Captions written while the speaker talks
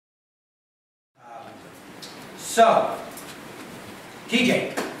So,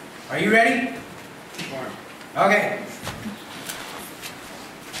 TJ, are you ready? Sure. Okay.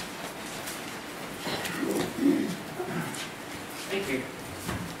 Thank you.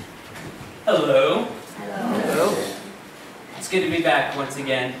 Hello. Hello. It's good to be back once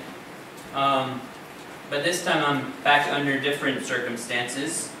again. But this time I'm back under different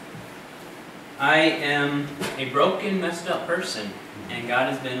circumstances. I am a broken, messed up person, and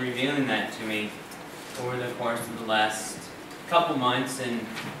God has been revealing that to me over the course of the last couple months, and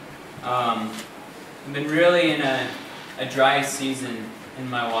I've been really in a dry season in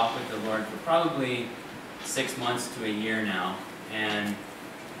my walk with the Lord for probably 6 months to a year now, and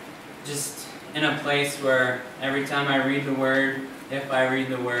just in a place where every time I read the Word, if I read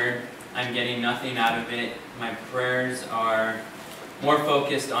the Word, I'm getting nothing out of it. My prayers are more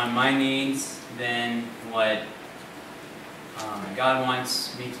focused on my needs than what God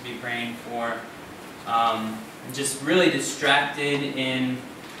wants me to be praying for. Just really distracted in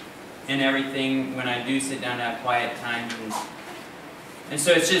everything when I do sit down to have quiet time. And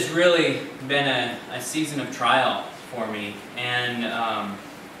so it's just really been a season of trial for me. And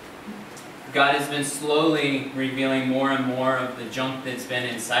God has been slowly revealing more and more of the junk that's been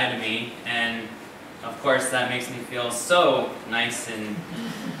inside of me. And of course that makes me feel so nice and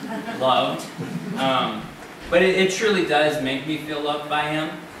loved. But it truly does make me feel loved by Him.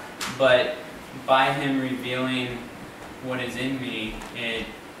 But by Him revealing what is in me, it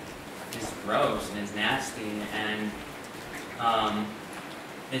is gross and is nasty, and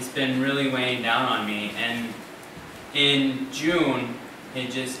it's been really weighing down on me. And in June,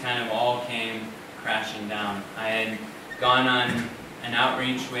 it just kind of all came crashing down. I had gone on an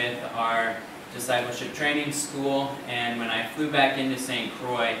outreach with our discipleship training school, and when I flew back into St.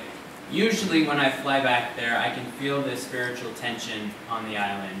 Croix, usually when I fly back there, I can feel the spiritual tension on the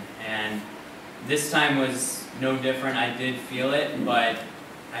island. And this time was no different. I did feel it, but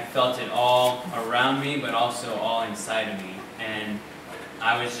I felt it all around me, but also all inside of me. And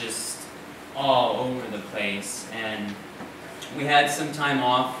I was just all over the place. And we had some time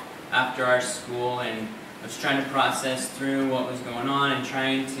off after our school, and I was trying to process through what was going on and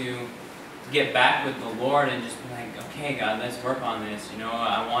trying to get back with the Lord and just be like, okay, God, let's work on this. You know,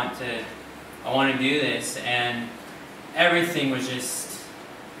 I want to do this. And everything was just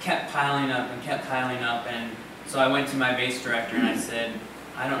kept piling up and kept piling up. And so I went to my base director and I said,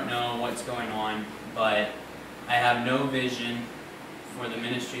 I don't know what's going on, but I have no vision for the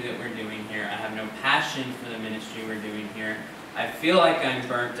ministry that we're doing here. I have no passion for the ministry we're doing here. I feel like I'm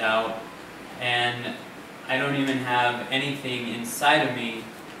burnt out, and I don't even have anything inside of me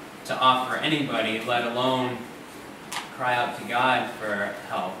to offer anybody, let alone cry out to God for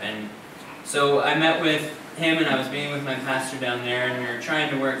help. And so I met with him, and I was meeting with my pastor down there, and we were trying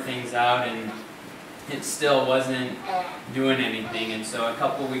to work things out, and it still wasn't doing anything. And so a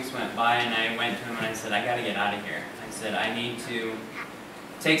couple weeks went by, and I went to him and I said, I got to get out of here. I said, I need to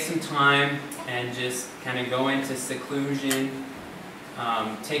take some time and just kind of go into seclusion,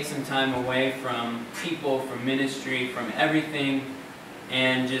 take some time away from people, from ministry, from everything,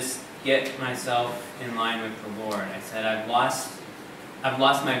 and just get myself in line with the Lord. I said, I've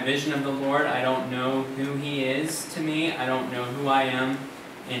lost my vision of the Lord. I don't know who He is to me. I don't know who I am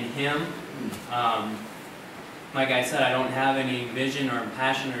in Him. Like I said, I don't have any vision or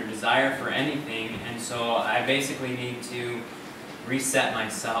passion or desire for anything, and so I basically need to reset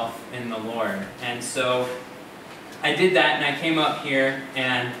myself in the Lord. And so I did that, and I came up here,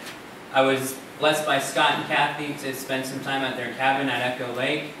 and I was blessed by Scott and Kathy to spend some time at their cabin at Echo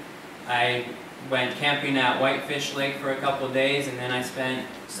Lake. I went camping at Whitefish Lake for a couple of days, and then I spent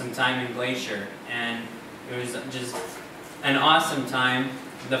some time in Glacier, and it was just an awesome time.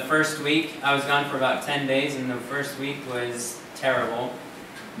 The first week, I was gone for about 10 days, and the first week was terrible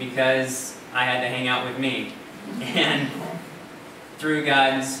because I had to hang out with me. And through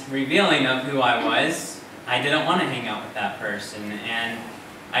God's revealing of who I was, I didn't want to hang out with that person, and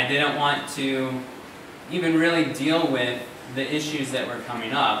I didn't want to even really deal with the issues that were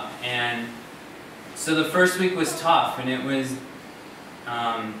coming up. And so the first week was tough, and it was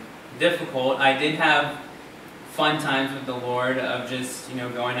difficult. I did have fun times with the Lord of just, you know,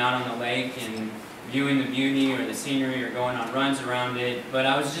 going out on the lake and viewing the beauty or the scenery or going on runs around it, but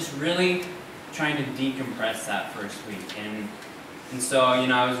I was just really trying to decompress that first week. And so, you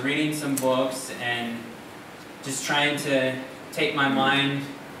know, I was reading some books and just trying to take my mind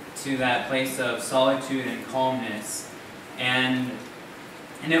to that place of solitude and calmness, and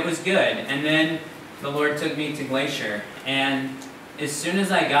it was good. And then the Lord took me to Glacier, and as soon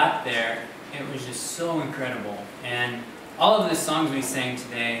as I got there, it was just so incredible. And all of the songs we sang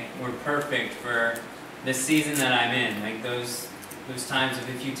today were perfect for the season that I'm in. Like those times of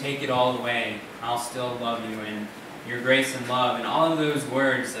if you take it all away, I'll still love you, and your grace and love, and all of those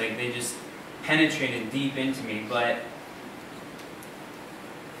words, like they just penetrated deep into me. But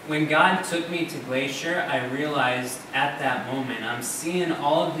when God took me to Glacier, I realized at that moment, I'm seeing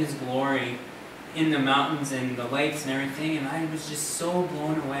all of His glory in the mountains and the lakes and everything, and I was just so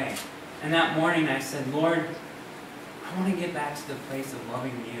blown away. And that morning I said, Lord, I want to get back to the place of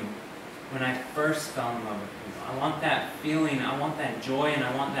loving you when I first fell in love with you. I want that feeling, I want that joy, and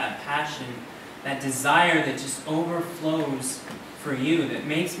I want that passion, that desire that just overflows for you, that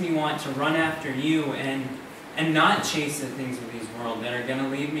makes me want to run after you and not chase the things of this world that are going to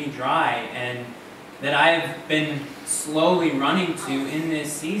leave me dry, and that I've been slowly running to in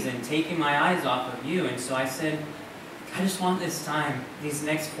this season, taking my eyes off of you. And so I said, I just want this time, these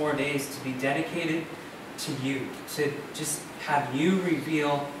next 4 days, to be dedicated to you, to just have you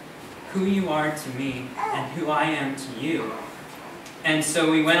reveal who you are to me and who I am to you. And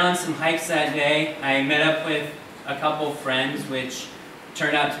so we went on some hikes that day. I met up with a couple friends, which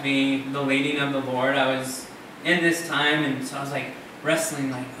turned out to be the leading of the Lord. I was in this time, and so I was like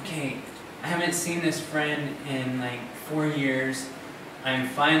wrestling, like, okay, I haven't seen this friend in like 4 years. I'm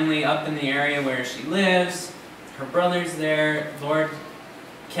finally up in the area where she lives. Her brother's there. Lord,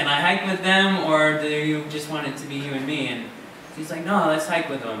 can I hike with them, or do you just want it to be you and me? And he's like, no, let's hike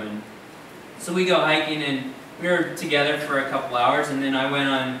with them. And so we go hiking, and we were together for a couple hours, and then I went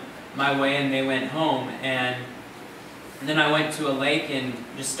on my way and they went home. And then I went to a lake and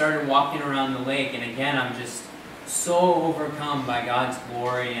just started walking around the lake, and again I'm just so overcome by God's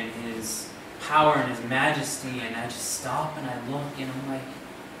glory and His power and His majesty, and I just stop and I look and I'm like,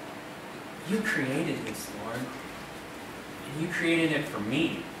 you created this, Lord, and you created it for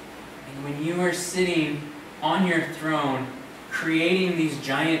me. And when you are sitting on your throne creating these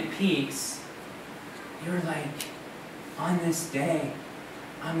giant peaks, you're like, on this day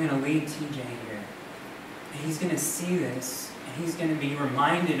I'm going to lead TJ here, and he's going to see this, and he's going to be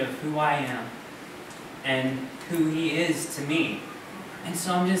reminded of who I am and who he is to me. And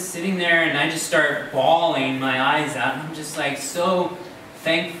so I'm just sitting there, and I just start bawling my eyes out, and I'm just like so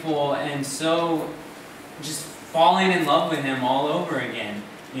thankful and so just falling in love with him all over again,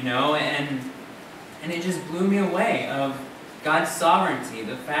 you know, and it just blew me away of God's sovereignty,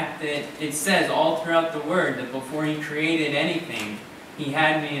 the fact that it says all throughout the Word that before He created anything, He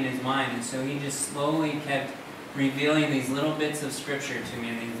had me in His mind. And so He just slowly kept revealing these little bits of Scripture to me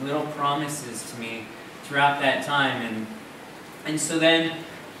and these little promises to me throughout that time. And so then,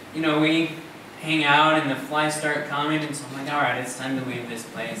 you know, we hang out and the flies start coming, and so I'm like, all right, it's time to leave this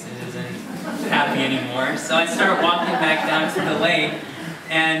place. It isn't happy anymore. So I start walking back down to the lake,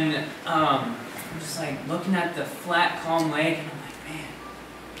 and I'm just like looking at the flat, calm lake, and I'm like, man,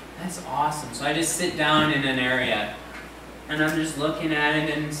 that's awesome. So I just sit down in an area, and I'm just looking at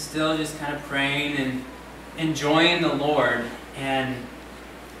it and still just kind of praying and enjoying the Lord. And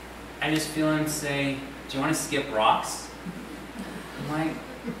I just feel Him say, do you want to skip rocks? I'm like,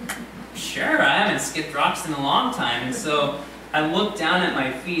 sure, I haven't skipped rocks in a long time. And so I look down at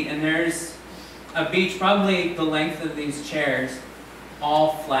my feet, and there's a beach probably the length of these chairs,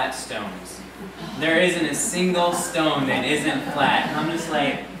 all flat stones. There isn't a single stone that isn't flat. And I'm just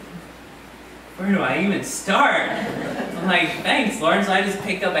like, where do I even start? I'm like, thanks, Lord. So I just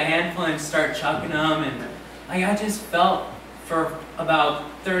pick up a handful and start chucking them. And like, I just felt for about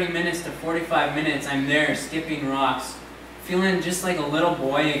 30 minutes to 45 minutes, I'm there skipping rocks, feeling just like a little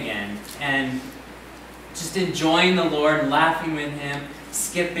boy again, and just enjoying the Lord, laughing with Him,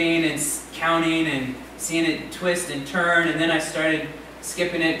 skipping and counting and seeing it twist and turn. And then I started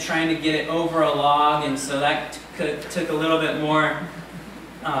skipping it, trying to get it over a log, and so that took a little bit more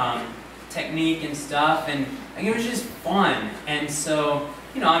technique and stuff, and like, it was just fun. And so,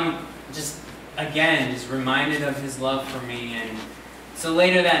 you know, I'm just, again, just reminded of His love for me. And so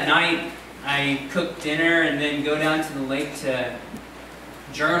later that night, I cook dinner and then go down to the lake to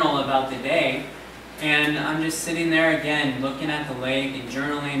journal about the day. And I'm just sitting there again, looking at the lake and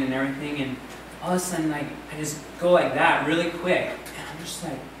journaling and everything, and all of a sudden, like, I just go like that really quick. And I'm just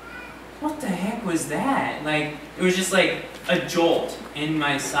like, what the heck was that? Like, it was just like a jolt in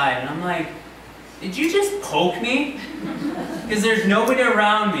my side. And I'm like, did you just poke me? Because there's nobody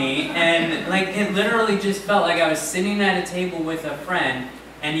around me, and like, it literally just felt like I was sitting at a table with a friend,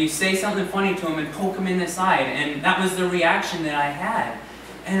 and you say something funny to him and poke him in the side, and that was the reaction that I had.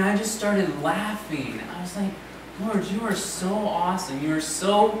 And I just started laughing. I was like, Lord, you are so awesome. You are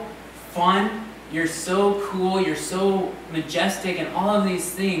so fun. You're so cool. You're so majestic, and all of these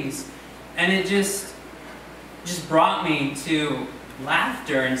things. And it just brought me to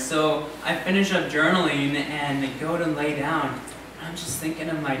laughter. And so I finish up journaling and go to lay down. I'm just thinking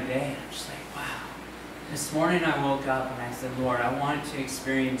of my day. I'm just like, wow. This morning I woke up and I said, Lord, I want to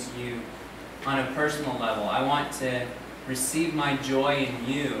experience you on a personal level. I want to receive my joy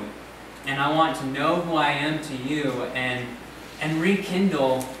in you. And I want to know who I am to you and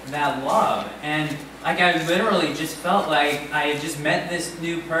rekindle that love. And like I literally just felt like I had just met this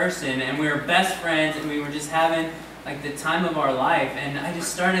new person and we were best friends and we were just having like the time of our life. And I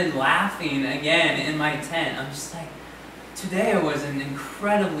just started laughing again in my tent. I'm just like, today was an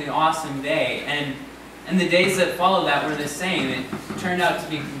incredibly awesome day. And the days that followed that were the same. It turned out to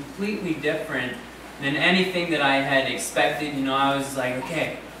be completely different than anything that I had expected. You know, I was like,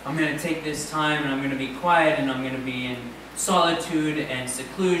 okay, I'm going to take this time and I'm going to be quiet and I'm going to be in solitude and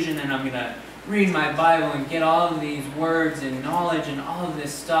seclusion and I'm going to read my Bible and get all of these words and knowledge and all of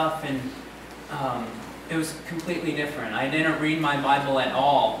this stuff. And it was completely different. I didn't read my Bible at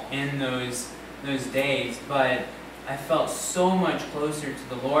all in those days, but I felt so much closer to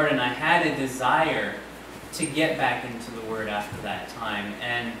the Lord and I had a desire to get back into the Word after that time.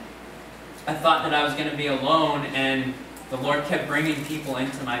 And I thought that I was going to be alone, and the Lord kept bringing people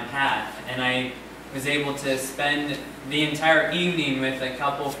into my path, and I was able to spend the entire evening with a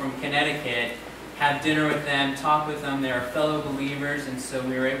couple from Connecticut, have dinner with them, talk with them. They are fellow believers, and so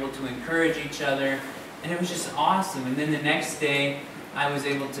we were able to encourage each other, and it was just awesome. And then the next day, I was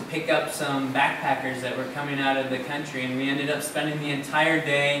able to pick up some backpackers that were coming out of the country, and we ended up spending the entire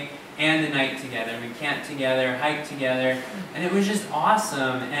day and the night together. We camped together, hiked together, and it was just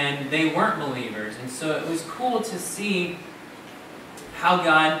awesome. And they weren't believers, and so it was cool to see how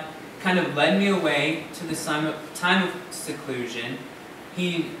God kind of led me away to the time of seclusion.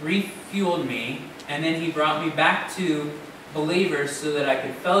 He refueled me, and then He brought me back to believers so that I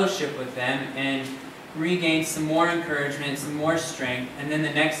could fellowship with them and regain some more encouragement, some more strength. And then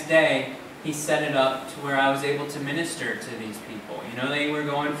the next day, He set it up to where I was able to minister to these people. You know, they were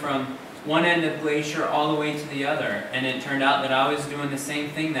going from one end of Glacier all the way to the other, and it turned out that I was doing the same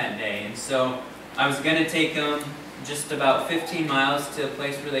thing that day. And so I was going to take them just about 15 miles to a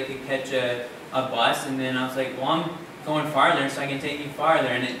place where they could catch a bus, and then I was like, well, I'm going farther, so I can take you farther.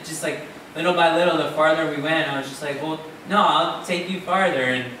 And it just like, little by little, the farther we went, I was just like, well, no, I'll take you farther.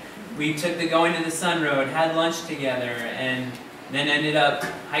 And we took the Going to the Sun Road, had lunch together, and then ended up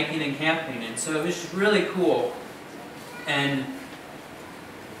hiking and camping. And so it was just really cool. And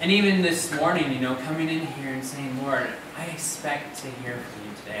even this morning, you know, coming in here and saying, Lord, I expect to hear from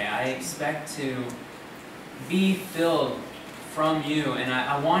you today. I expect to be filled from you, and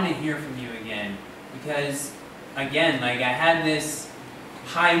I want to hear from you again. Because, again, like I had this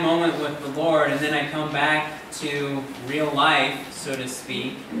high moment with the Lord, and then I come back to real life, so to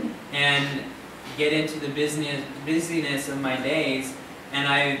speak, and get into the busyness of my days, and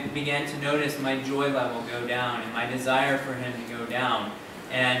I began to notice my joy level go down and my desire for Him to go down.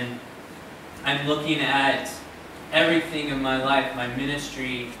 And I'm looking at everything of my life, my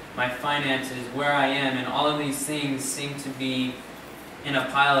ministry, my finances, where I am, and all of these things seem to be in a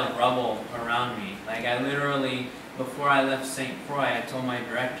pile of rubble around me. Like I literally, before I left St. Croix, I told my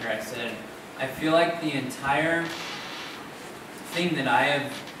director, I said, I feel like the entire thing that I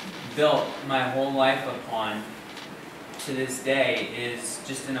have built my whole life upon to this day is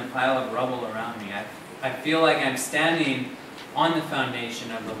just in a pile of rubble around me. I feel like I'm standing on the foundation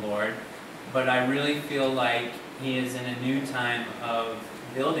of the Lord, but I really feel like He is in a new time of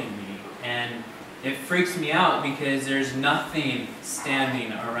building me. And it freaks me out because there's nothing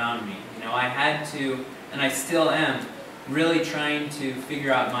standing around me. You know, I had to, and I still am, really trying to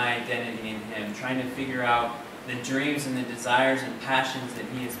figure out my identity in Him, trying to figure out the dreams and the desires and passions that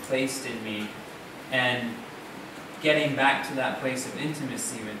He has placed in me, and getting back to that place of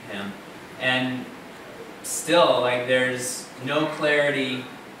intimacy with Him. And still, like, there's no clarity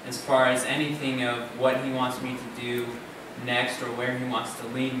as far as anything of what He wants me to do next or where He wants to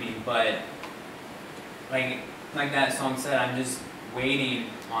lead me, but like that song said, I'm just waiting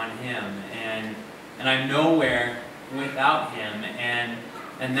on Him, and I'm nowhere without Him, and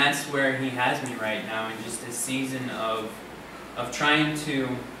that's where He has me right now, in just a season of trying to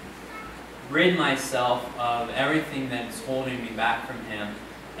rid myself of everything that's holding me back from Him,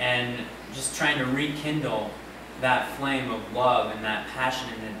 and just trying to rekindle that flame of love and that passion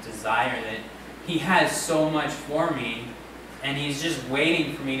and that desire that He has so much for me, and He's just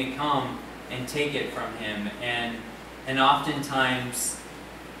waiting for me to come and take it from Him. And oftentimes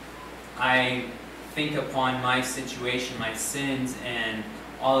I think upon my situation, my sins and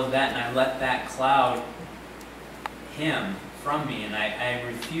all of that, and I let that cloud Him from me, and I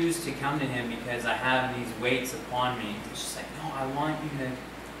refuse to come to him because I have these weights upon me. It's just like, no, I want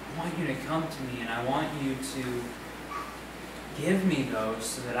you to come to me, and I want you to give me those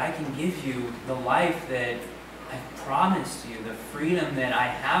so that I can give you the life that I promised you, the freedom that I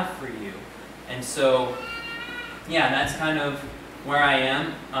have for you. And so, yeah, that's kind of where I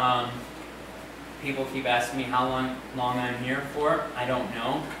am. People keep asking me how long I'm here for. I don't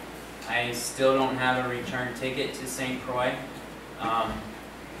know. I still don't have a return ticket to St. Croix.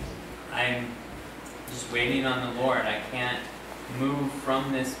 I'm just waiting on the Lord. I can't move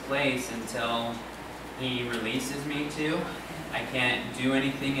from this place until He releases me to. I can't do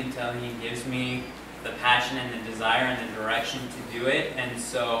anything until He gives me the passion and the desire and the direction to do it. And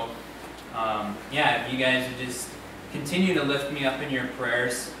so, yeah, if you guys would just continue to lift me up in your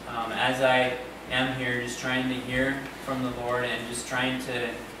prayers as I am here, just trying to hear from the Lord and just trying to,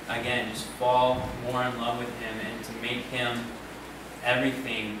 again, just fall more in love with Him and to make Him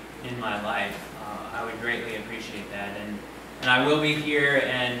everything in my life. I would greatly appreciate that. And I will be here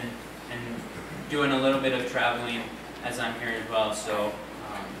and doing a little bit of traveling as I'm here as well. So,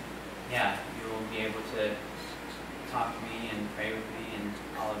 yeah, you will be able to talk to me and pray with me and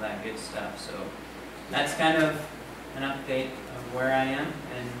all of that good stuff. So that's kind of an update of where I am.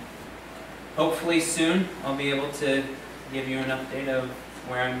 And hopefully soon I'll be able to give you an update of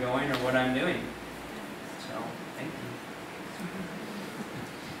where I'm going or what I'm doing. So, thank you.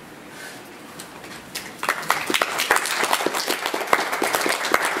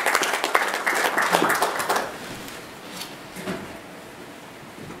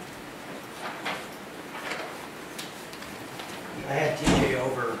 I had TJ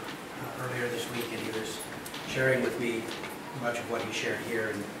over earlier this week, and he was sharing with me much of what he shared here.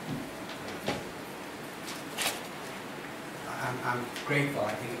 And I'm grateful.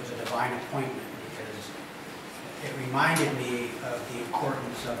 I think it was a divine appointment because it reminded me of the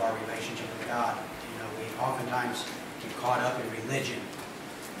importance of our relationship with God. You know, we oftentimes get caught up in religion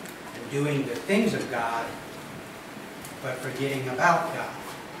and doing the things of God, but forgetting about God.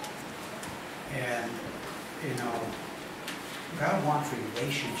 And, you know, God wants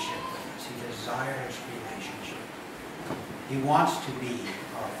relationship with us. He desires relationship. He wants to be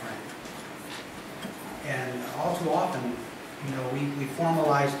our friend. And all too often, you know, we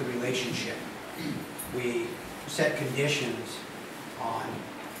formalize the relationship. We set conditions on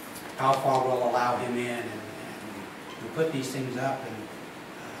how far we'll allow Him in, and we put these things up. And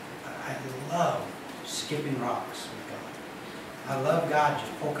I love skipping rocks with God. I love God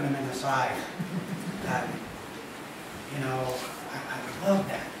just poking Him in the side. You know, I love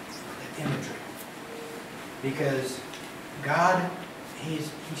that imagery, because God, He's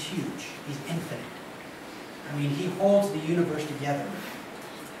huge. He's infinite. I mean, He holds the universe together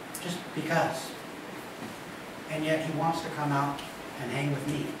just because. And yet He wants to come out and hang with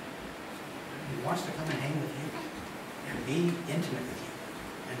me. He wants to come and hang with you and be intimate with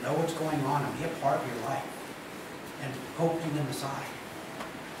you and know what's going on and be a part of your life and poke you in the side.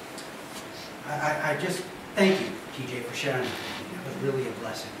 I just thank you, TJ, for sharing that with me. It was really a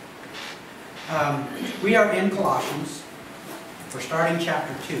blessing. We are in Colossians. We're starting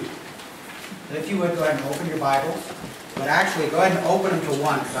chapter 2. So if you would, go ahead and open your Bibles. But actually, go ahead and open them to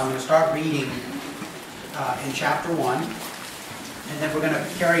 1, because I'm going to start reading in chapter 1. And then we're going to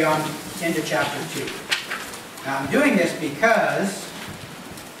carry on into chapter 2. Now, I'm doing this because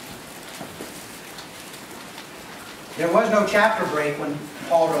there was no chapter break when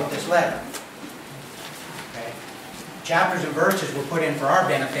Paul wrote this letter. Okay? Chapters and verses were put in for our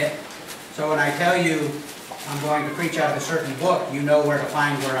benefit. So when I tell you I'm going to preach out of a certain book, you know where to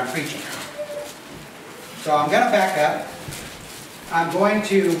find where I'm preaching. So I'm going to back up. I'm going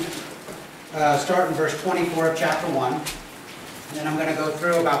to start in verse 24 of chapter 1. And then I'm going to go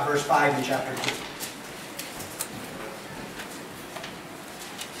through about verse 5 in chapter 2.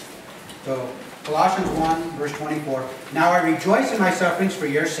 So Colossians 1, verse 24. Now I rejoice in my sufferings for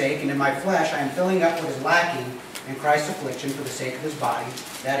your sake, and in my flesh I am filling up what is lacking in Christ's affliction for the sake of His body,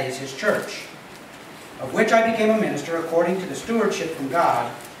 that is, His church, of which I became a minister according to the stewardship from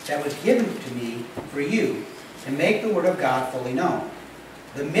God that was given to me for you, to make the word of God fully known,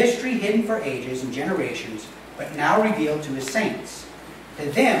 the mystery hidden for ages and generations, but now revealed to His saints. To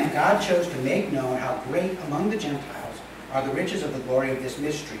them God chose to make known how great among the Gentiles are the riches of the glory of this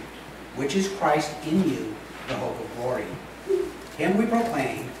mystery, which is Christ in you, the hope of glory. Him we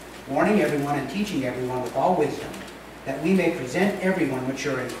proclaim, warning everyone and teaching everyone with all wisdom, that we may present everyone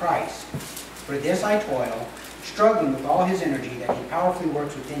mature in Christ. For this I toil, struggling with all His energy that He powerfully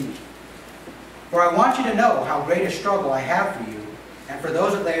works within me. For I want you to know how great a struggle I have for you, and for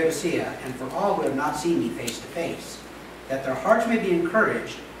those of Laodicea, and for all who have not seen me face to face, that their hearts may be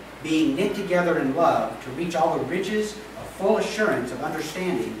encouraged, being knit together in love, to reach all the riches of full assurance of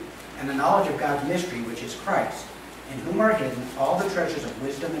understanding and the knowledge of God's mystery, which is Christ, in whom are hidden all the treasures of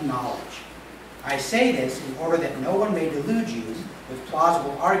wisdom and knowledge. I say this in order that no one may delude you with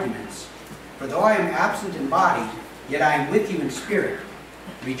plausible arguments. For though I am absent in body, yet I am with you in spirit,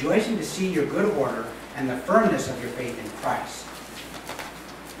 rejoicing to see your good order and the firmness of your faith in Christ.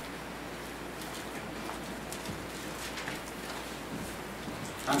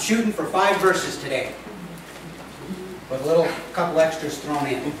 I'm shooting for 5 verses today, with a couple extras thrown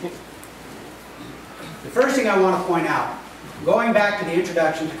in. The first thing I want to point out, going back to the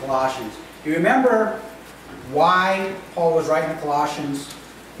introduction to Colossians, do you remember why Paul was writing the Colossians?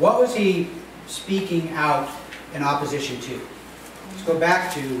 What was he speaking out in opposition to? Let's go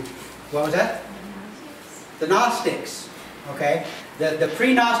back to, what was that? The Gnostics. Okay? The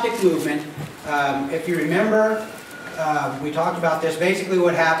pre-Gnostic movement, if you remember, we talked about this. Basically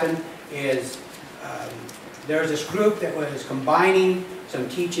what happened is there was this group that was combining some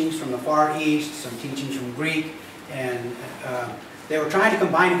teachings from the Far East, some teachings from Greek, and they were trying to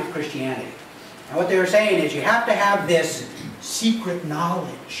combine it with Christianity. And what they were saying is you have to have this secret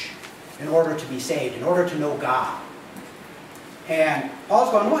knowledge in order to be saved, in order to know God. And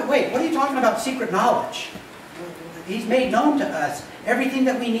Paul's going, wait, what are you talking about secret knowledge? He's made known to us everything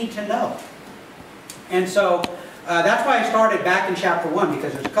that we need to know. And so that's why I started back in chapter 1,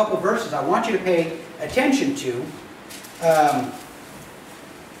 because there's a couple verses I want you to pay attention to.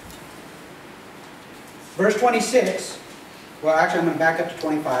 Verse 26, well actually I'm going to back up to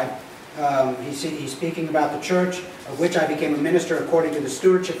 25. He's speaking about the church, of which I became a minister according to the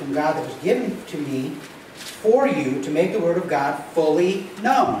stewardship from God that was given to me for you to make the word of God fully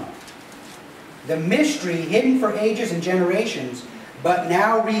known. The mystery hidden for ages and generations, but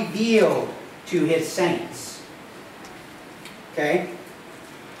now revealed to his saints. Okay?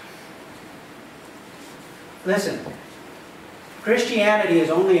 Listen, Christianity is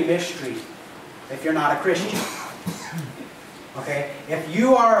only a mystery if you're not a Christian. Okay? If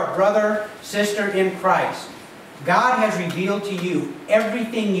you are a brother, sister in Christ, God has revealed to you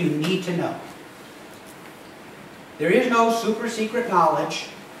everything you need to know. There is no super secret knowledge.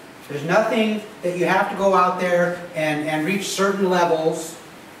 There's nothing that you have to go out there and reach certain levels.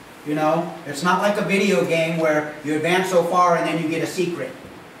 You know, it's not like a video game where you advance so far and then you get a secret.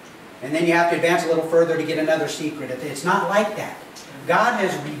 And then you have to advance a little further to get another secret. It's not like that. God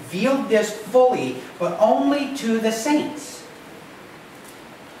has revealed this fully, but only to the saints.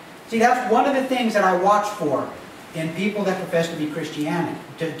 See, that's one of the things that I watch for in people that profess to be Christianity,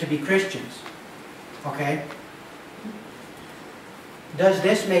 to be Christians. Okay? Does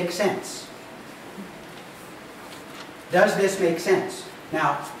this make sense? Does this make sense?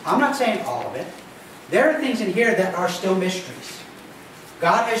 Now, I'm not saying all of it. There are things in here that are still mysteries.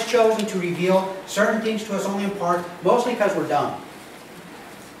 God has chosen to reveal certain things to us only in part, mostly because we're dumb.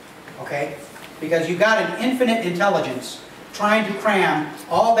 Okay? Because you've got an infinite intelligence trying to cram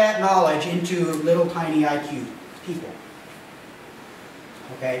all that knowledge into little tiny IQ people.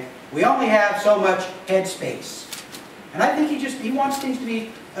 Okay? We only have so much head space. And I think he wants things to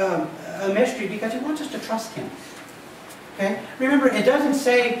be a mystery because he wants us to trust him. Okay? Remember, it doesn't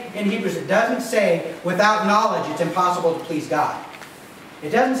say in Hebrews, it doesn't say without knowledge it's impossible to please God. It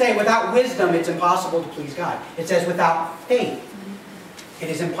doesn't say without wisdom it's impossible to please God. It says without faith it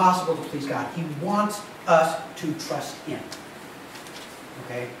is impossible to please God. He wants us to trust him.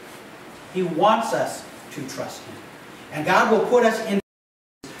 Okay? He wants us to trust him. And God will put us in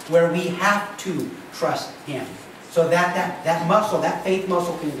where we have to trust him. So that muscle, that faith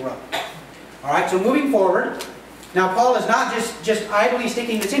muscle can grow. Alright, so moving forward. Now Paul is not just idly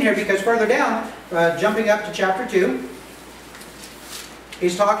sticking this in here, because further down, jumping up to chapter 2,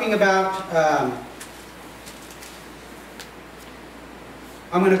 he's talking about,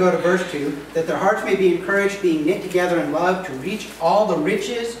 I'm going to go to verse 2, that their hearts may be encouraged, being knit together in love, to reach all the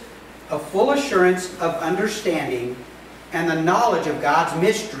riches of full assurance of understanding and the knowledge of God's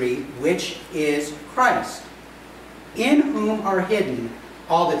mystery, which is Christ, in whom are hidden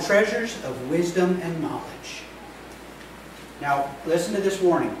all the treasures of wisdom and knowledge. Now, listen to this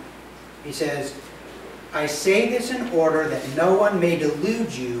warning. He says, I say this in order that no one may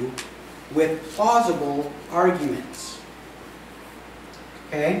delude you with plausible arguments.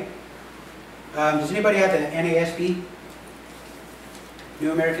 Okay? Does anybody have the NASB?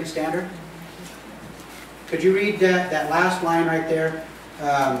 New American Standard? Could you read that last line right there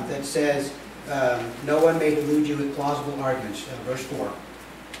that says, no one may delude you with plausible arguments, verse 4.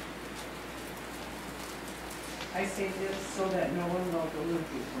 I say this so that no one will delude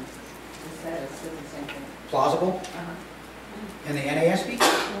you. It says the same thing. Plausible? In the NASB? I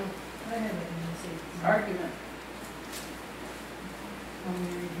have it in the argument.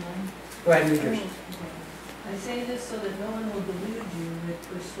 Go ahead and read yours. I say this so that no one will delude you with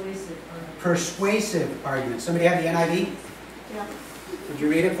persuasive arguments. Persuasive arguments. Somebody have the NIV? Yeah. Would you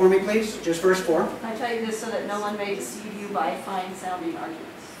read it for me, please? Just verse 4. I tell you this so that no one may deceive you by fine-sounding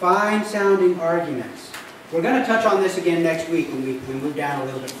arguments. Fine-sounding arguments. We're going to touch on this again next week when we move down a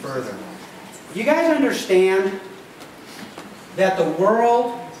little bit further. You guys understand that the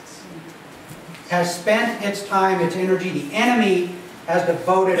world has spent its time, its energy, the enemy has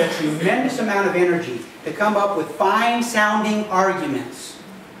devoted a tremendous amount of energy to come up with fine-sounding arguments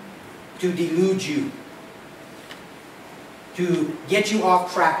to delude you, to get you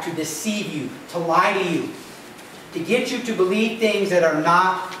off track, to deceive you, to lie to you, to get you to believe things that are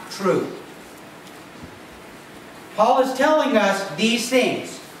not true. Paul is telling us these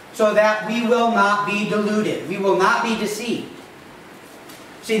things so that we will not be deluded, we will not be deceived.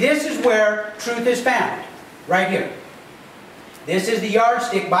 See, this is where truth is found, right here. This is the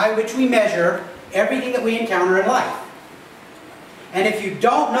yardstick by which we measure everything that we encounter in life. And if you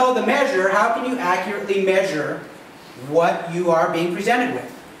don't know the measure, how can you accurately measure what you are being presented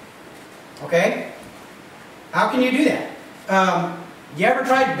with? Okay? How can you do that? You ever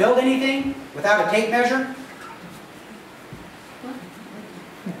tried to build anything without a tape measure?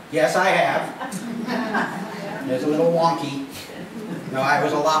 Yes, I have. It's a little wonky. No, I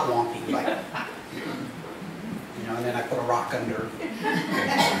was a lot wonky. Like, and then I put a rock under.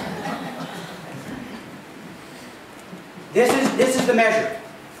 This is the measure.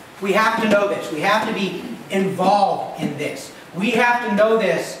 We have to know this. We have to be involved in this. We have to know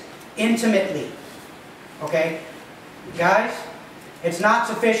this intimately. Okay? Guys, it's not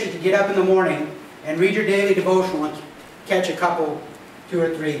sufficient to get up in the morning and read your daily devotional and catch a couple, 2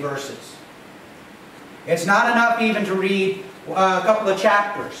 or 3 verses. It's not enough even to read a couple of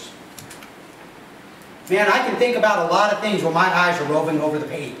chapters. Man, I can think about a lot of things when my eyes are roving over the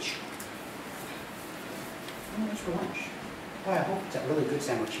page. What's for lunch? Boy, I hope it's that really good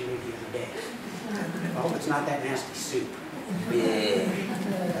sandwich you ate the other day. I hope it's not that nasty soup.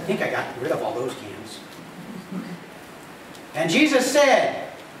 I think I got rid of all those cans. And Jesus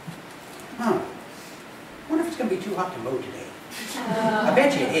said, I wonder if it's going to be too hot to mow today. I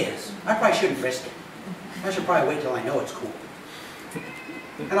bet you it is. I probably shouldn't risk it. I should probably wait till I know it's cool.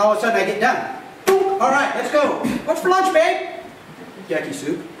 And all of a sudden I get done. All right, let's go. What's for lunch, babe? Yaki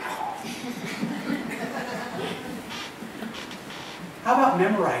soup. How about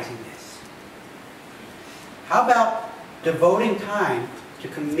memorizing this? How about devoting time to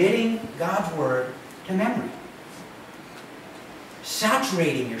committing God's Word to memory?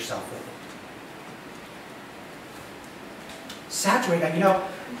 Saturating yourself with it. Saturate.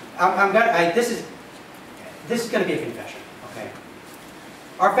 This is going to be a confession. Okay.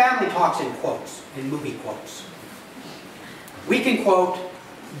 Our family talks in quotes, in movie quotes. We can quote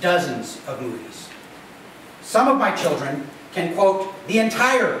dozens of movies. Some of my children can quote the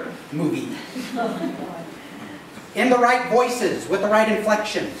entire movie in the right voices, with the right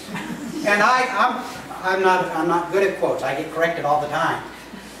inflections. And I'm not good at quotes. I get corrected all the time.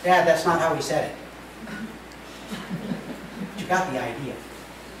 Dad, that's not how he said it. But you got the idea.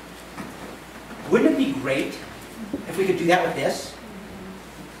 Wouldn't it be great if we could do that with this?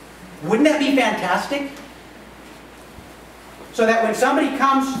 Wouldn't that be fantastic? So that when somebody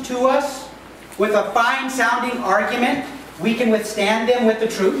comes to us with a fine-sounding argument, we can withstand them with the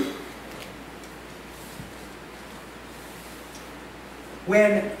truth.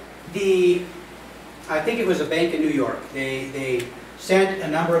 When I think it was a bank in New York, they sent a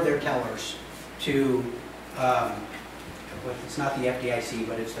number of their tellers to, it's not the FDIC,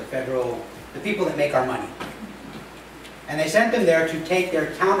 but it's the people that make our money. And they sent them there to take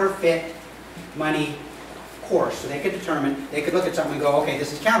their counterfeit money course, so they could look at something and go, okay,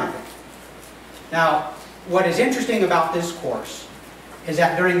 this is counterfeit. Now, what is interesting about this course is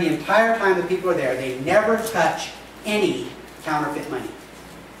that during the entire time the people are there, they never touch any counterfeit money.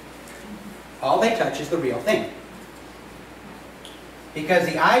 All they touch is the real thing. Because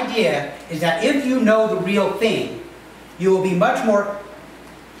the idea is that if you know the real thing, you will be much more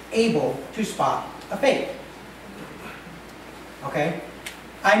able to spot a fake. Okay?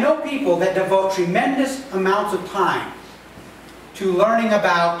 I know people that devote tremendous amounts of time to learning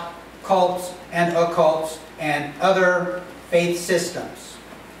about cults and occults and other faith systems.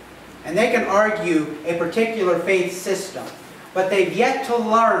 And they can argue a particular faith system, but they've yet to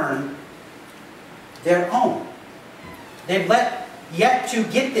learn their own. They've yet to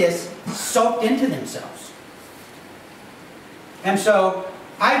get this soaked into themselves. And so,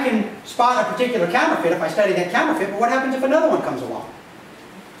 I can spot a particular counterfeit if I study that counterfeit, but what happens if another one comes along?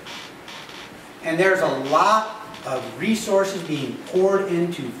 And there's a lot of resources being poured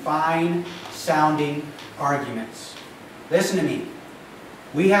into fine-sounding arguments. Listen to me.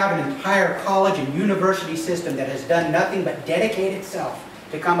 We have an entire college and university system that has done nothing but dedicate itself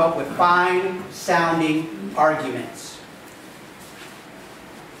to come up with fine-sounding arguments.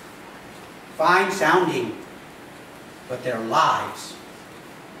 Fine-sounding, but they're lies.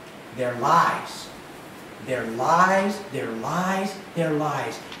 They're lies. They're lies, they're lies, they're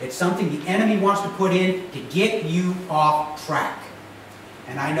lies. It's something the enemy wants to put in to get you off track.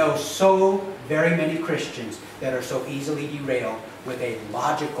 And I know so very many Christians that are so easily derailed with a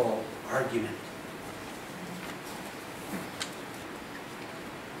logical argument.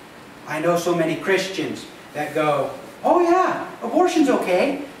 I know so many Christians that go, oh yeah, abortion's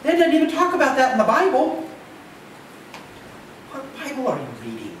okay. They doesn't even talk about that in the Bible. What Bible are you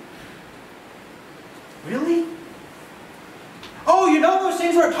reading? Really? Oh, you know those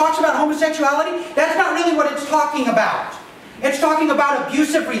things where it talks about homosexuality? That's not really what it's talking about. It's talking about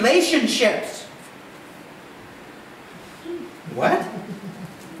abusive relationships. What?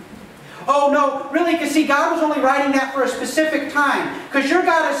 Oh no, really? Because see, God was only writing that for a specific time. Because your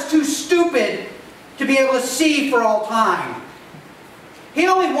God is too stupid to be able to see for all time. He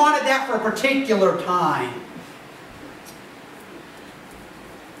only wanted that for a particular time.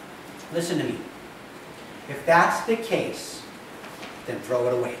 Listen to me. If that's the case, then throw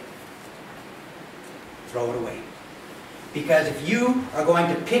it away. Throw it away. Because if you are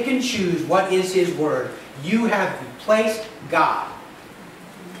going to pick and choose what is His Word, you have replaced God.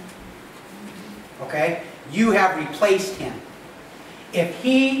 Okay? You have replaced Him. If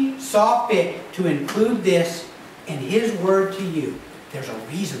He saw fit to include this in His Word to you, there's a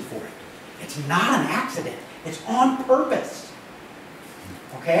reason for it. It's not an accident. It's on purpose.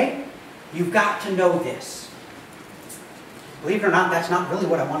 Okay? You've got to know this. Believe it or not, that's not really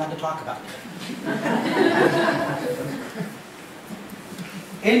what I wanted to talk about.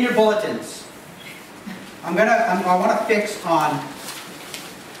 In your bulletins, I want to fix on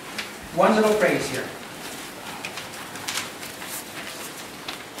one little phrase here.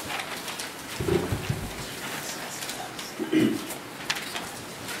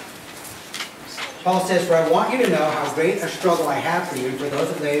 Paul says, for I want you to know how great a struggle I have for you and for those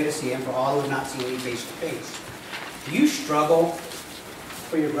of Laodicea and for all who have not seen me face to face. Do you struggle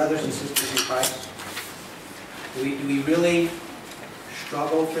for your brothers and sisters in Christ? Do we really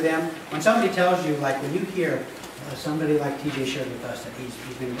struggle for them? When somebody tells you, like when you hear somebody like TJ shared with us that he's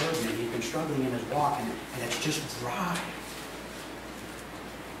been burdened, he's been struggling in his walk, and it's just dry.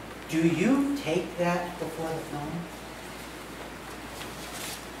 Do you take that before the throne?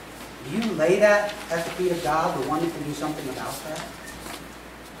 Do you lay that at the feet of God, the one that can do something about that?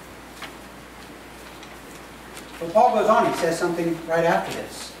 But Paul goes on, he says something right after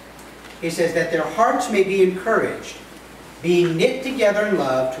this. He says that their hearts may be encouraged, being knit together in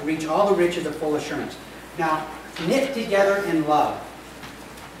love to reach all the riches of full assurance. Now, knit together in love.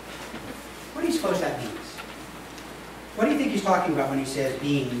 What do you suppose that means? What do you think he's talking about when he says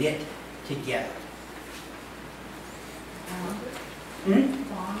being knit together? Bonded.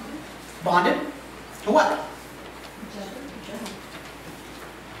 Bonded? To what?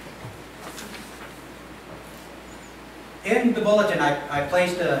 In the bulletin, I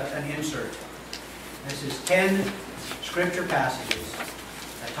placed an insert. This is 10 scripture passages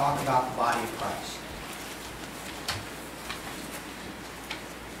that talk about the body of Christ.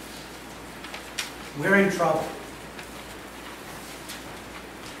 We're in trouble.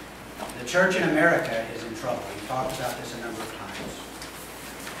 The church in America is in trouble. We've talked about this a number of times.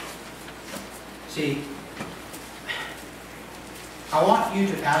 See, I want you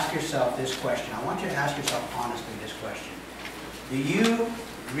to ask yourself this question. I want you to ask yourself honestly this question. Do you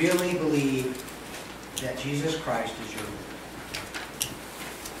really believe that Jesus Christ is your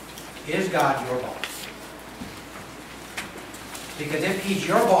Lord? Is God your boss? Because if He's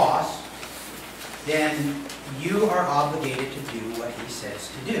your boss, then you are obligated to do what He says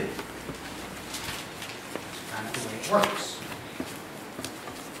to do. It's kind of the way it works.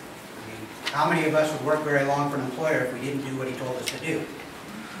 How many of us would work very long for an employer if we didn't do what he told us to do?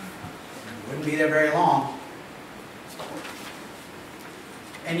 We wouldn't be there very long.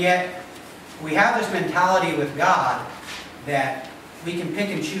 And yet, we have this mentality with God that we can pick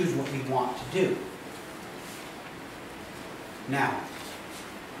and choose what we want to do. Now,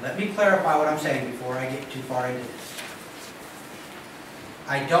 let me clarify what I'm saying before I get too far into this.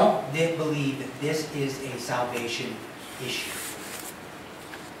 I don't believe that this is a salvation issue.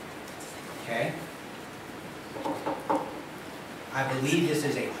 Okay? I believe this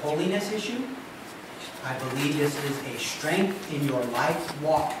is a holiness issue. I believe this is a strength in your life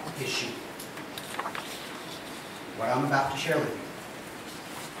walk issue. What I'm about to share with you.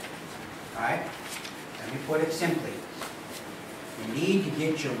 Alright? Let me put it simply. You need to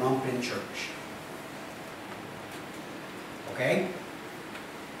get your rump in church. Okay?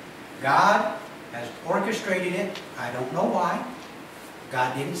 God has orchestrated it. I don't know why.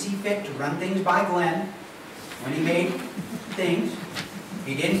 God didn't see fit to run things by Glenn when he made things.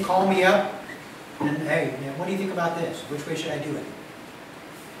 He didn't call me up and, hey, what do you think about this? Which way should I do it?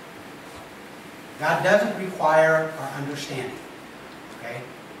 God doesn't require our understanding. Okay?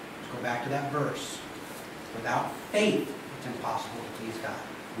 Let's go back to that verse. Without faith, it's impossible to please God.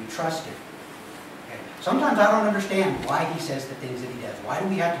 We trust Him. Okay? Sometimes I don't understand why He says the things that He does. Why do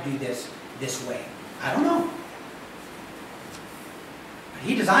we have to do this way? I don't know. But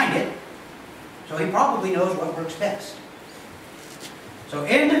He designed it, so He probably knows what works best. So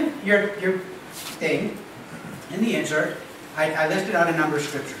in your thing, in the insert, I listed out a number of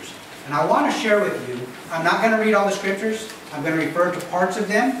scriptures. And I want to share with you, I'm not going to read all the scriptures. I'm going to refer to parts of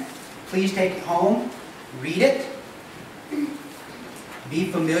them. Please take it home, read it,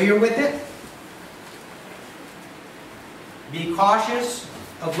 be familiar with it. Be cautious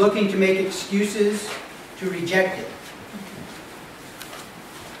of looking to make excuses to reject it.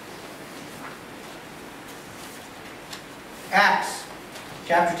 Acts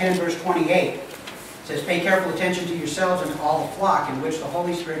chapter 10, verse 28 says, "Pay careful attention to yourselves and to all the flock in which the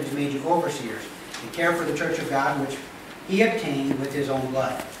Holy Spirit has made you overseers, and care for the church of God which He obtained with His own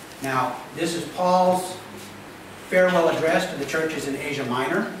blood." Now, this is Paul's farewell address to the churches in Asia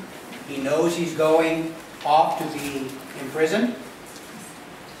Minor. He knows he's going off to be imprisoned,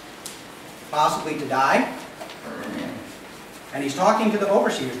 possibly to die. And he's talking to the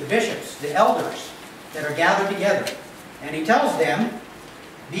overseers, the bishops, the elders that are gathered together. And he tells them,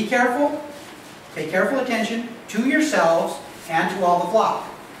 be careful, pay careful attention to yourselves and to all the flock.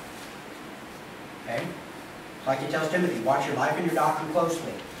 Okay? Like he tells Timothy, watch your life and your doctrine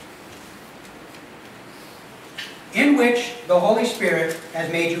closely. In which the Holy Spirit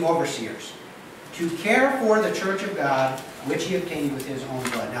has made you overseers, to care for the church of God, which He obtained with His own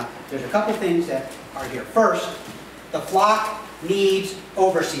blood. Now, there's a couple things that are here. First, the flock needs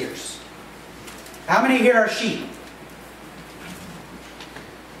overseers. How many here are sheep?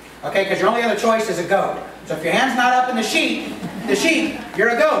 Okay, because your only other choice is a goat. So if your hand's not up in the sheep, you're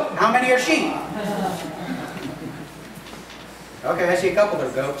a goat. How many are sheep? Okay, I see a couple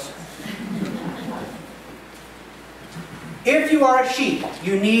of goats. If you are a sheep,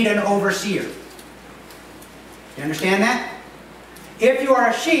 you need an overseer. You understand that? If you are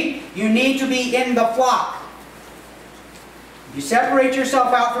a sheep, you need to be in the flock. If you separate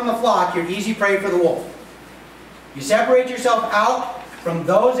yourself out from the flock, you're easy prey for the wolf. You separate yourself out from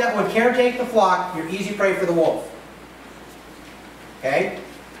those that would caretake the flock, you're easy prey for the wolf. Okay?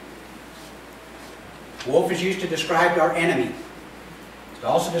 Wolf is used to describe our enemy. It's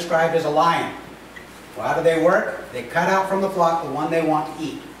also described as a lion. Well, how do they work? They cut out from the flock the one they want to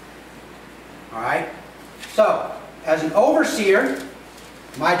eat. Alright? So, as an overseer,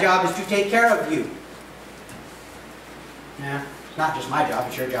 my job is to take care of you. Now, it's not just my job,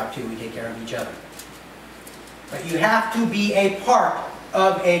 it's your job too. We take care of each other. But you have to be a part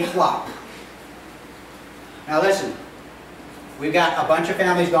of a flock. Now listen, we've got a bunch of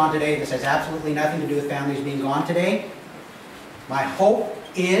families gone today. This has absolutely nothing to do with families being gone today. My hope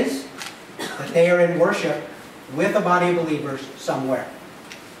is that they are in worship with a body of believers somewhere.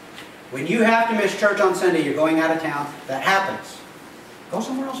 When you have to miss church on Sunday, you're going out of town, that happens. Go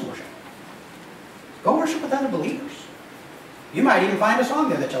somewhere else and worship. Go worship with other believers. You might even find a song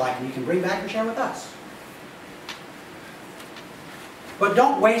there that you like and you can bring back and share with us. But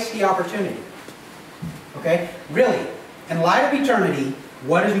don't waste the opportunity. Okay? Really, in light of eternity,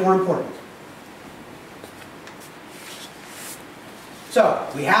 what is more important? So,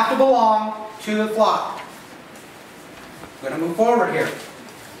 we have to belong to the flock. I'm going to move forward here.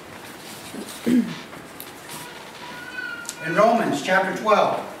 In Romans chapter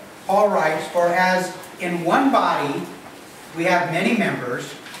 12, Paul writes, "For as in one body we have many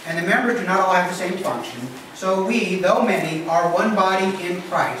members, and the members do not all have the same function, so we, though many, are one body in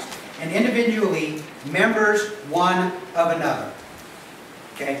Christ, and individually members one of another."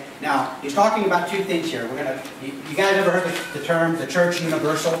 Okay, now he's talking about two things here. You guys ever heard the term the church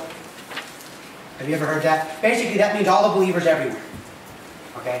universal? Have you ever heard that? Basically, that means all the believers everywhere.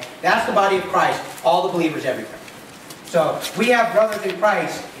 Okay, that's the body of Christ, all the believers everywhere. So we have brothers in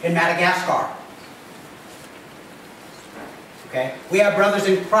Christ in Madagascar. Okay, we have brothers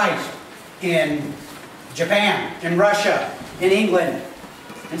in Christ in Japan, in Russia, in England,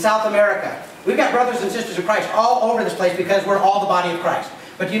 in South America. We've got brothers and sisters in Christ all over this place because we're all the body of Christ.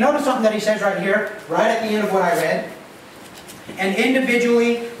 But do you notice something that he says right here, right at the end of what I read? And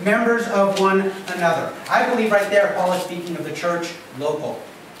individually members of one another. I believe right there Paul is speaking of the church local.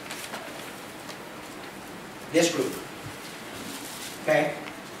 This group. Okay?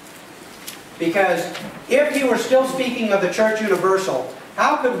 Because if he were still speaking of the church universal,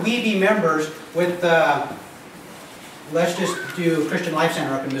 how could we be members with, let's just do Christian Life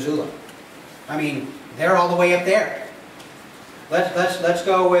Center up in Missoula? I mean, they're all the way up there. Let's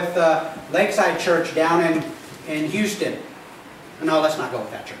go with Lakeside Church down in Houston. No, let's not go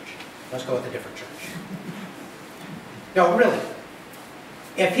with that church. Let's go with a different church. No, really.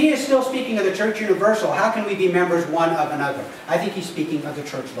 If he is still speaking of the church universal, how can we be members one of another? I think he's speaking of the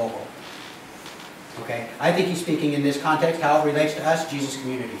church local. Okay? I think he's speaking in this context how it relates to us, Jesus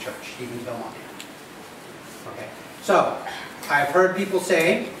Community Church, Stevensville, Montana. Okay? So, I've heard people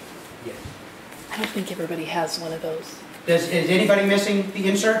say, yes. I don't think everybody has one of those. Is anybody missing the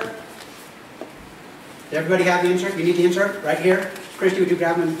insert? Does everybody have the insert? You need the insert? Right here? Christy, would you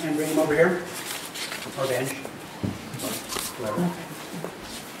grab them and bring them over here? Or Benj? Whoever.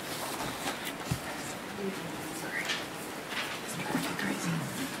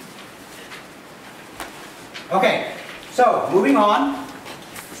 Okay, so moving on.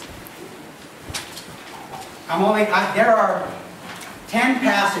 There are 10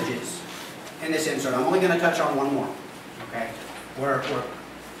 passages in this insert. I'm only going to touch on one more. Okay, we're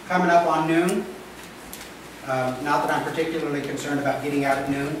coming up on noon. Not that I'm particularly concerned about getting out at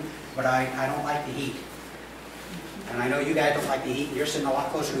noon, but I don't like the heat. And I know you guys don't like the heat, and you're sitting a lot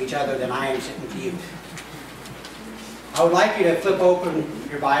closer to each other than I am sitting to you. I would like you to flip open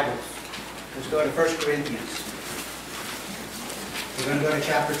your Bibles. Let's go to 1 Corinthians. We're going to go to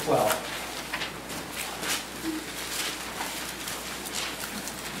chapter 12.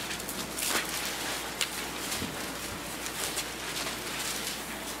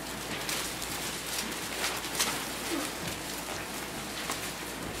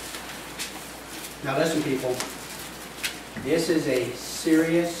 Now listen, people. This is a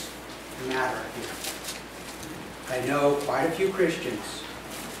serious matter here. I know quite a few Christians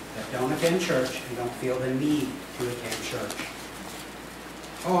that don't attend church and don't feel the need to attend church.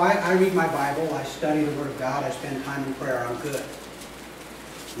 Oh, I read my Bible, I study the Word of God, I spend time in prayer, I'm good.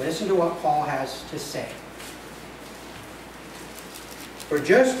 Listen to what Paul has to say. For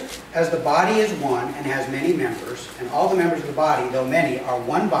just as the body is one and has many members, and all the members of the body, though many, are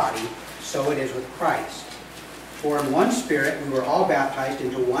one body, so it is with Christ. For in one Spirit we were all baptized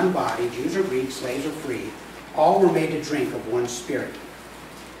into one body, Jews or Greeks, slaves or free. All were made to drink of one Spirit.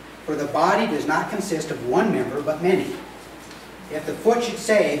 For the body does not consist of one member, but many. If the foot should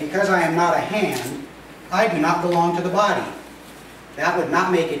say, because I am not a hand, I do not belong to the body, that would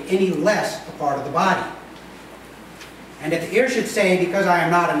not make it any less a part of the body. And if the ear should say, because I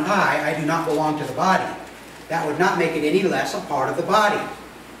am not an eye, I do not belong to the body, that would not make it any less a part of the body.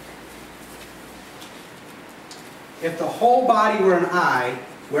 If the whole body were an eye,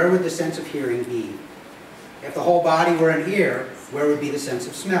 where would the sense of hearing be? If the whole body were an ear, where would be the sense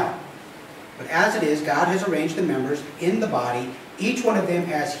of smell? But as it is, God has arranged the members in the body, each one of them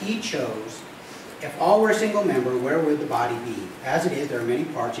as He chose. If all were a single member, where would the body be? As it is, there are many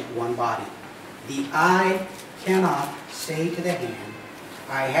parts, yet one body. The eye cannot say to the hand,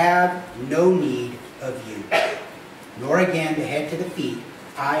 I have no need of you. Nor again the head to the feet,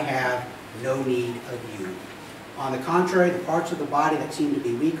 I have no need of you. On the contrary, the parts of the body that seem to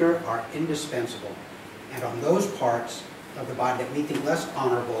be weaker are indispensable. And on those parts of the body that we think less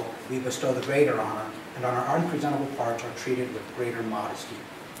honorable, we bestow the greater honor, and on our unpresentable parts are treated with greater modesty.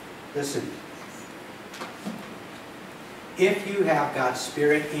 Listen, if you have God's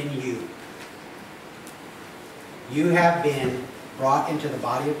Spirit in you, you have been brought into the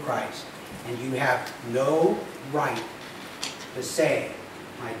body of Christ, and you have no right to say,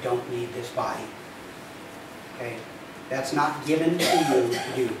 I don't need this body. Okay? That's not given to you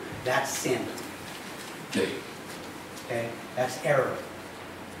to do. That's sin. Okay? That's error.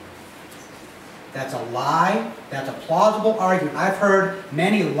 That's a lie. That's a plausible argument. I've heard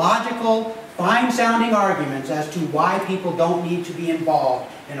many logical, fine-sounding arguments as to why people don't need to be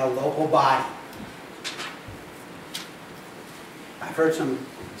involved in a local body. I've heard some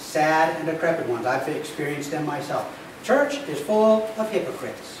sad and decrepit ones. I've experienced them myself. Church is full of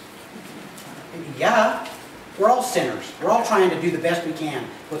hypocrites. Yeah, we're all sinners. We're all trying to do the best we can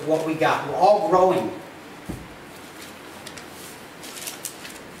with what we got. We're all growing.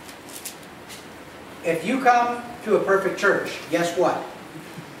 If you come to a perfect church, guess what?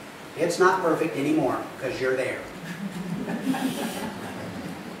 It's not perfect anymore because you're there.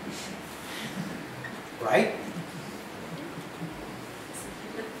 Right?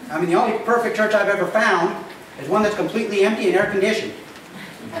 I mean, the only perfect church I've ever found is one that's completely empty and air-conditioned.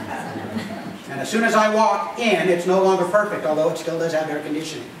 And as soon as I walk in, it's no longer perfect, although it still does have air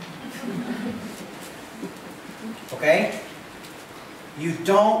conditioning. Okay? You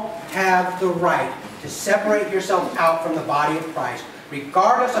don't have the right to separate yourself out from the body of Christ,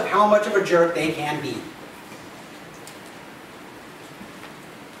 regardless of how much of a jerk they can be.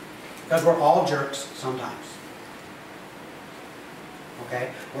 Because we're all jerks sometimes.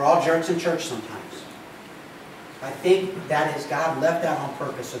 Okay? We're all jerks in church sometimes. I think that is God left that on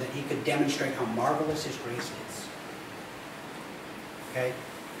purpose so that He could demonstrate how marvelous His grace is. Okay?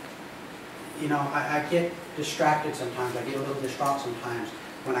 You know, I get distracted sometimes. I get a little distraught sometimes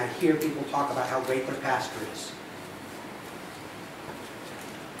when I hear people talk about how great their pastor is.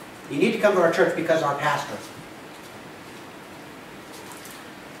 You need to come to our church because our pastor.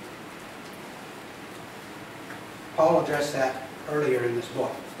 Paul addressed that earlier in this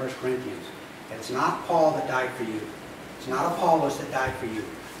book, 1 Corinthians. It's not Paul that died for you. It's not Apollos that died for you.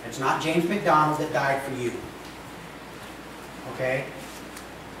 It's not James McDonald that died for you. Okay?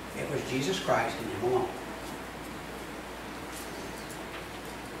 It was Jesus Christ and Him alone.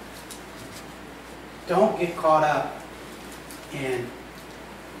 Don't get caught up in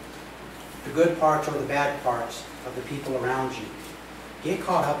the good parts or the bad parts of the people around you. Get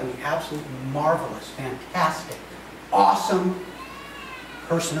caught up in the absolute marvelous, fantastic, awesome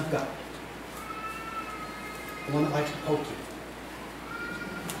person of God. The one that likes to poke you,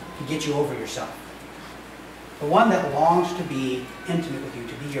 to get you over yourself. The one that longs to be intimate with you,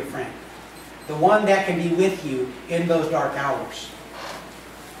 to be your friend. The one that can be with you in those dark hours.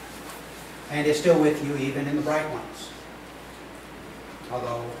 And is still with you even in the bright ones.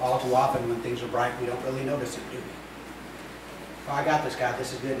 Although, all too often when things are bright, we don't really notice it, do we? Oh, I got this, God.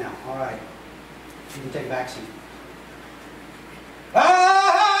 This is good now. All right. You can take a back seat.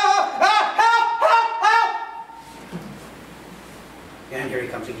 And here he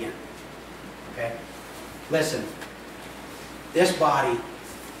comes again. Okay? Listen. This body,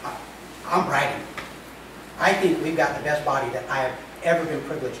 I'm bragging. I think we've got the best body that I have ever been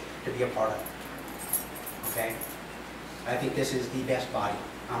privileged to be a part of. Okay? I think this is the best body.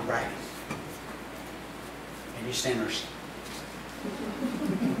 I'm bragging. And you sinners.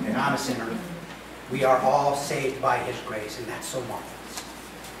 And I'm a sinner. We are all saved by His grace, and that's so marvelous.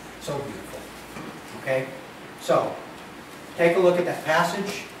 So beautiful. Okay? So, take a look at that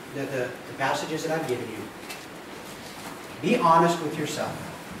passage, the passages that I've given you. Be honest with yourself.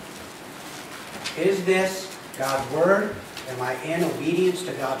 Is this God's Word? Am I in obedience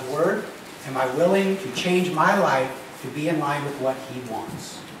to God's Word? Am I willing to change my life to be in line with what He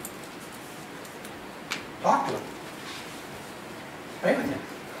wants? Talk to Him. Pray with Him.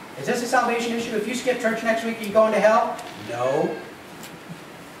 Is this a salvation issue? If you skip church next week, are you going to hell? No.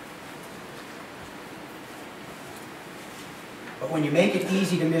 But when you make it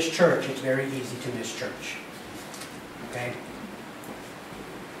easy to miss church, it's very easy to miss church. Okay?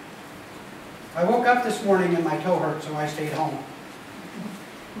 I woke up this morning and my toe hurt, so I stayed home.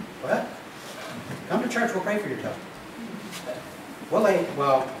 What? Come to church, we'll pray for your toe. Well,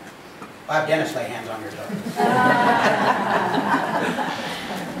 I have Dennis lay hands on your toe.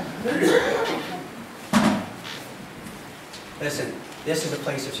 Listen, this is a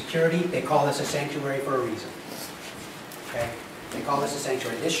place of security. They call this a sanctuary for a reason. Okay? They call this a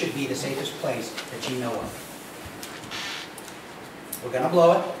sanctuary. This should be the safest place that you know of. We're going to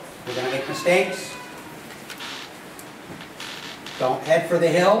blow it. We're going to make mistakes. Don't head for the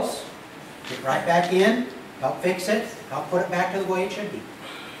hills. Get right back in. Help fix it. Help put it back to the way it should be.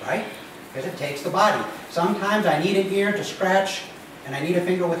 Right? Because it takes the body. Sometimes I need an ear to scratch, and I need a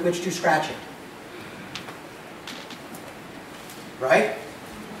finger with which to scratch it. Right?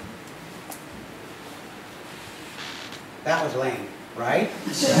 That was lame, right?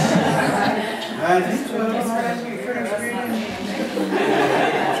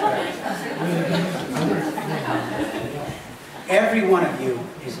 Every one of you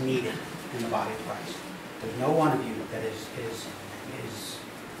is needed in the body of Christ. There's no one of you that is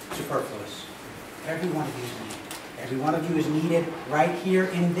superfluous. Every one of you is needed. Every one of you is needed right here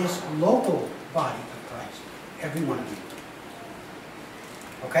in this local body of Christ. Every one of you.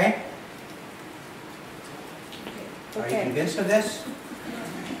 Okay? Are you convinced of this?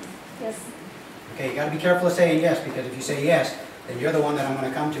 Yes. Okay, you got to be careful of saying yes, because if you say yes, then you're the one that I'm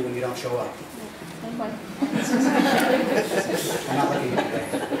going to come to when you don't show up. I'm fine. I'm not looking at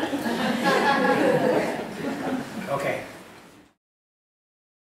you. Okay.